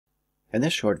In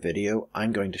this short video,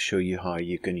 I'm going to show you how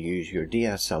you can use your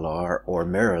DSLR or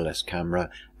mirrorless camera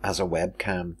as a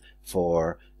webcam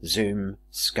for Zoom,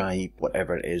 Skype,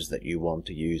 whatever it is that you want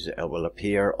to use. It will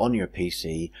appear on your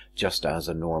PC just as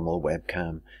a normal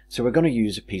webcam. So we're going to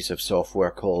use a piece of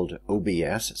software called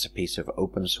OBS. It's a piece of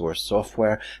open source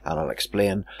software, and I'll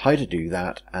explain how to do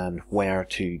that and where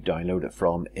to download it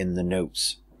from in the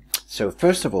notes. So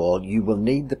first of all, you will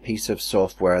need the piece of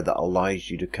software that allows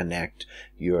you to connect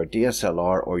your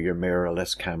DSLR or your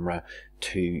mirrorless camera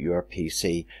to your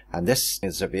PC, and this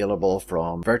is available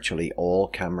from virtually all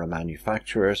camera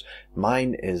manufacturers.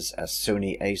 Mine is a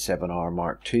Sony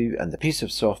A7R2, and the piece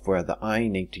of software that I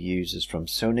need to use is from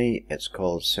Sony. It's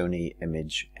called Sony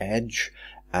Image Edge,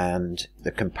 and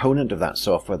the component of that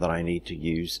software that I need to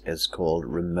use is called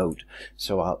Remote.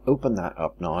 So I'll open that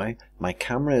up now. My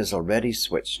camera is already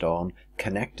switched on,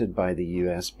 connected by the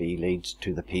USB leads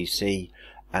to the PC,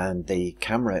 and the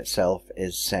camera itself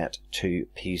is set to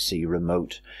PC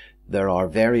Remote. There are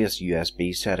various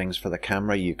USB settings for the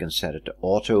camera. You can set it to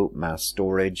auto, mass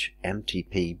storage,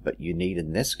 MTP, but you need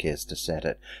in this case to set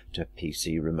it to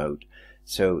PC Remote.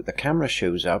 So the camera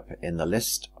shows up in the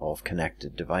list of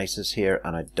connected devices here,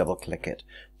 and I double click it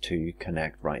to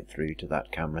connect right through to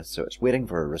that camera. So it's waiting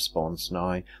for a response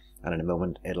now, and in a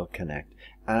moment it'll connect,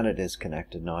 and it is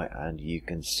connected now, and you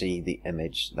can see the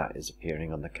image that is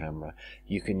appearing on the camera.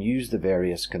 You can use the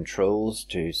various controls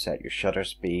to set your shutter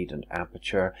speed and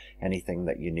aperture, anything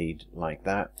that you need like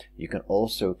that. You can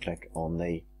also click on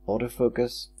the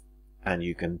autofocus and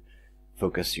you can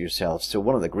focus yourself. So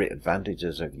one of the great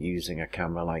advantages of using a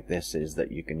camera like this is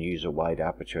that you can use a wide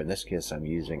aperture. In this case I'm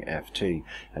using f2,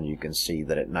 and you can see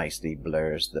that it nicely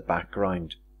blurs the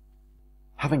background.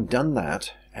 Having done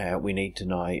that, we need to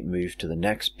now move to the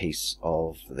next piece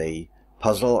of the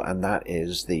puzzle, and that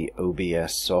is the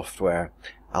OBS software.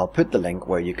 I'll put the link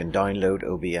where you can download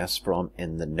OBS from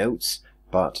in the notes,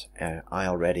 but I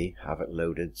already have it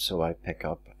loaded, so I pick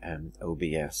up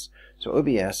OBS. So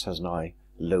OBS has now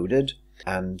loaded,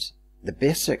 and the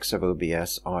basics of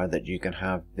OBS are that you can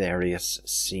have various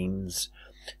scenes.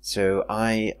 So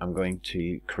I am going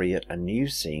to create a new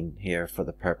scene here for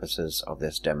the purposes of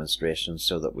this demonstration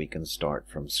so that we can start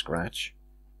from scratch.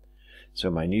 So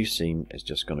my new scene is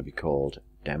just going to be called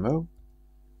Demo.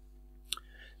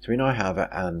 So we now have it,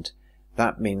 and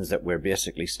that means that we're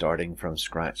basically starting from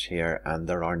scratch here, and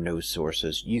there are no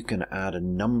sources. You can add a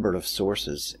number of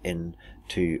sources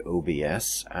into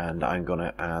OBS, and I'm going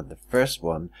to add the first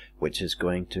one, which is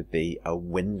going to be a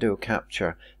window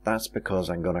capture. That's because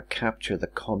I'm going to capture the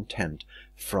content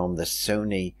from the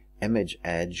Sony Image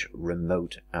Edge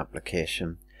Remote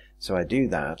application. So I do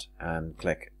that and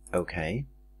click OK,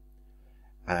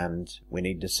 and we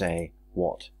need to say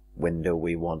what window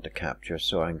we want to capture.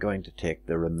 So I'm going to take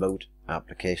the Remote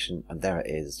application, and there it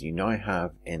is. You now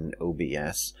have in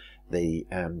OBS the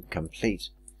complete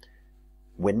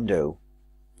window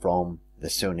from the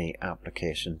Sony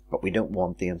application, but we don't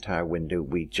want the entire window.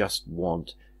 We just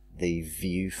want the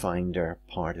viewfinder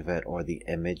part of it, or the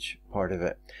image part of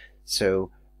it. So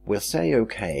we'll say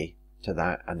OK to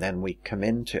that, and then we come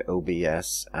into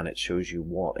OBS and it shows you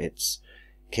what it's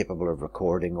capable of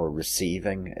recording or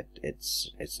receiving.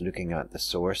 It's looking at the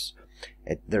source.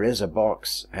 There is a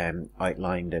box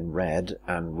outlined in red,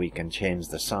 and we can change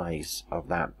the size of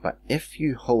that. But if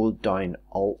you hold down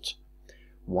Alt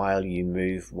while you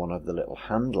move one of the little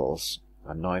handles,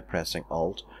 I'm now pressing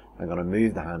Alt, I'm going to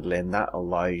move the handle in, that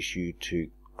allows you to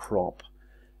crop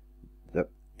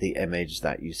the image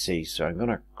that you see. So I'm going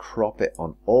to crop it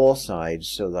on all sides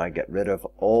so that I get rid of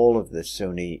all of the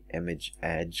Sony Image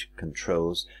Edge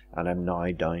controls, and I'm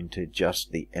now down to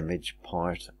just the image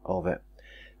part of it.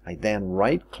 I then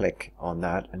right click on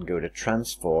that and go to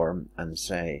transform and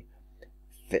say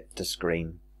fit to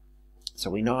screen.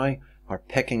 So we now are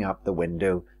picking up the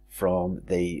window from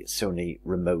the Sony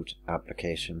Remote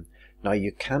application. Now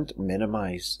you can't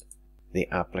minimize the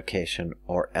application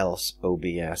or else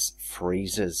OBS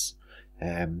freezes.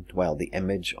 Well, the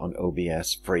image on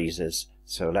OBS freezes.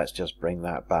 So let's just bring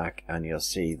that back, and you'll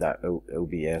see that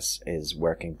OBS is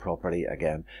working properly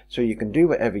again. So you can do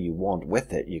whatever you want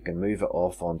with it. You can move it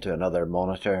off onto another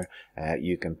monitor.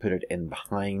 You can put it in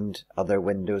behind other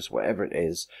windows, whatever it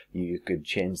is. You could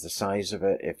change the size of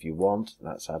it if you want.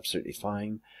 That's absolutely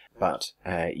fine. But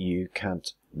you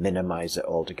can't minimize it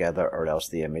altogether, or else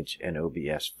the image in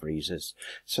OBS freezes.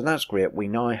 So that's great. We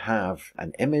now have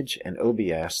an image in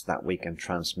OBS that we can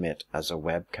transmit as a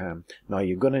webcam. Now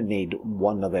you're going to need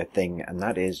one other thing, and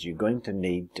that is you're going to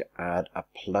need to add a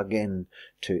plugin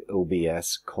to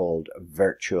OBS called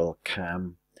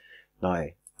VirtualCam. Now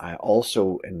I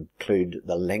also include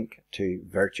the link to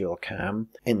VirtualCam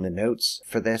in the notes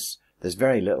for this. There's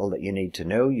very little that you need to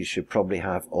know. You should probably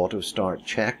have auto start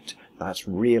checked. That's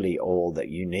really all that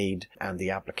you need, and the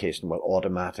application will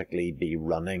automatically be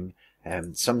running.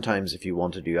 Sometimes if you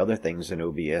want to do other things in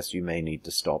OBS, you may need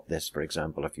to stop this. For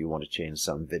example, if you want to change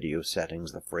some video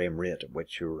settings, the frame rate at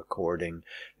which you're recording,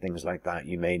 things like that,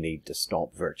 you may need to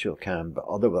stop VirtualCam. But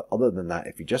other than that,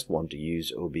 if you just want to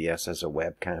use OBS as a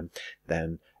webcam,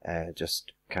 then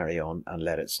just carry on and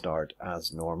let it start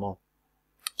as normal.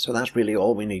 So that's really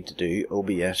all we need to do.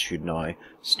 OBS should now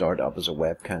start up as a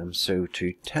webcam. So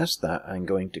to test that, I'm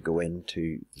going to go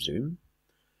into Zoom.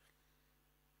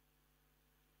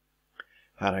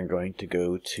 And I'm going to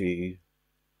go to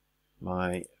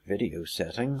my video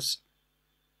settings.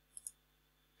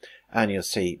 And you'll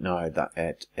see now that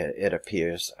it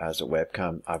appears as a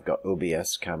webcam. I've got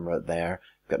OBS camera there.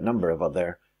 I've got a number of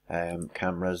other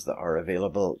cameras that are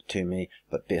available to me,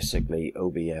 but basically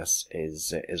OBS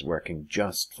is working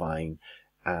just fine,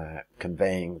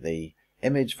 conveying the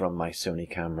image from my Sony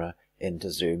camera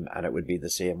into Zoom, and it would be the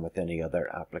same with any other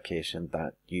application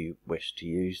that you wish to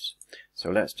use. So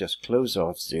let's just close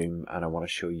off Zoom, and I want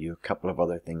to show you a couple of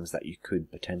other things that you could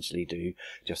potentially do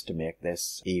just to make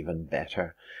this even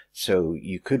better. So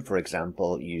you could, for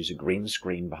example, use a green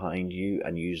screen behind you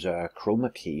and use a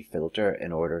chroma key filter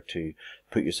in order to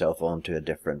put yourself onto a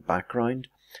different background.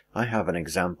 I have an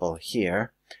example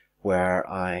here where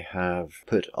I have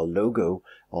put a logo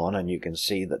on, and you can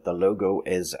see that the logo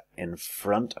is in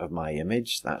front of my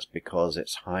image. That's because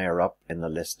it's higher up in the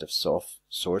list of soft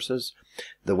sources.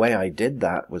 The way I did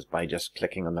that was by just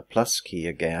clicking on the plus key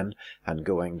again and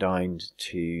going down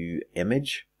to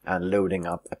image and loading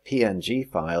up a PNG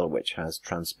file which has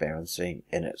transparency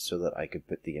in it so that I could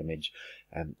put the image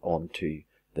onto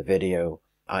the video.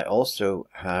 I also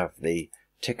have the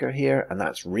ticker here, and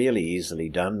that's really easily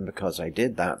done because I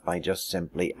did that by just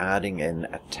simply adding in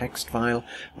a text file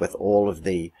with all of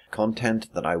the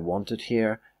content that I wanted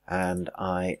here, and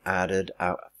I added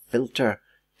a filter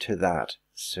to that.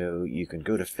 So you can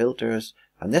go to filters,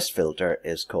 and this filter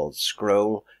is called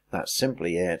scroll. That's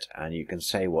simply it, and you can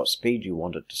say what speed you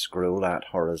want it to scroll at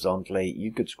horizontally. You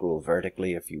could scroll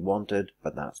vertically if you wanted,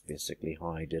 but that's basically how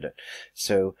I did it.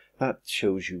 So that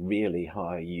shows you really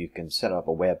how you can set up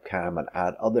a webcam and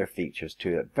add other features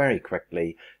to it very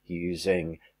quickly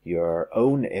using your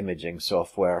own imaging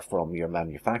software from your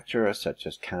manufacturer, such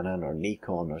as Canon or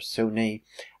Nikon or Sony.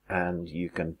 And you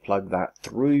can plug that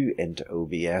through into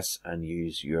OBS and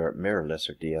use your mirrorless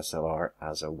or DSLR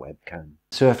as a webcam.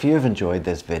 So if you have enjoyed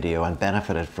this video and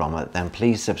benefited from it, then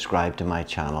please subscribe to my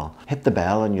channel. Hit the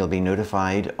bell and you'll be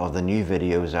notified of the new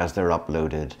videos as they're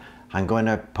uploaded. I'm going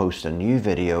to post a new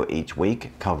video each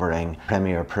week covering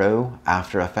Premiere Pro,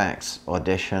 After Effects,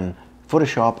 Audition,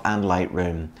 Photoshop and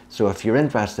Lightroom. So if you're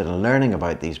interested in learning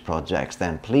about these projects,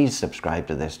 then please subscribe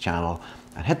to this channel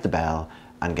and hit the bell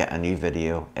and get a new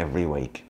video every week.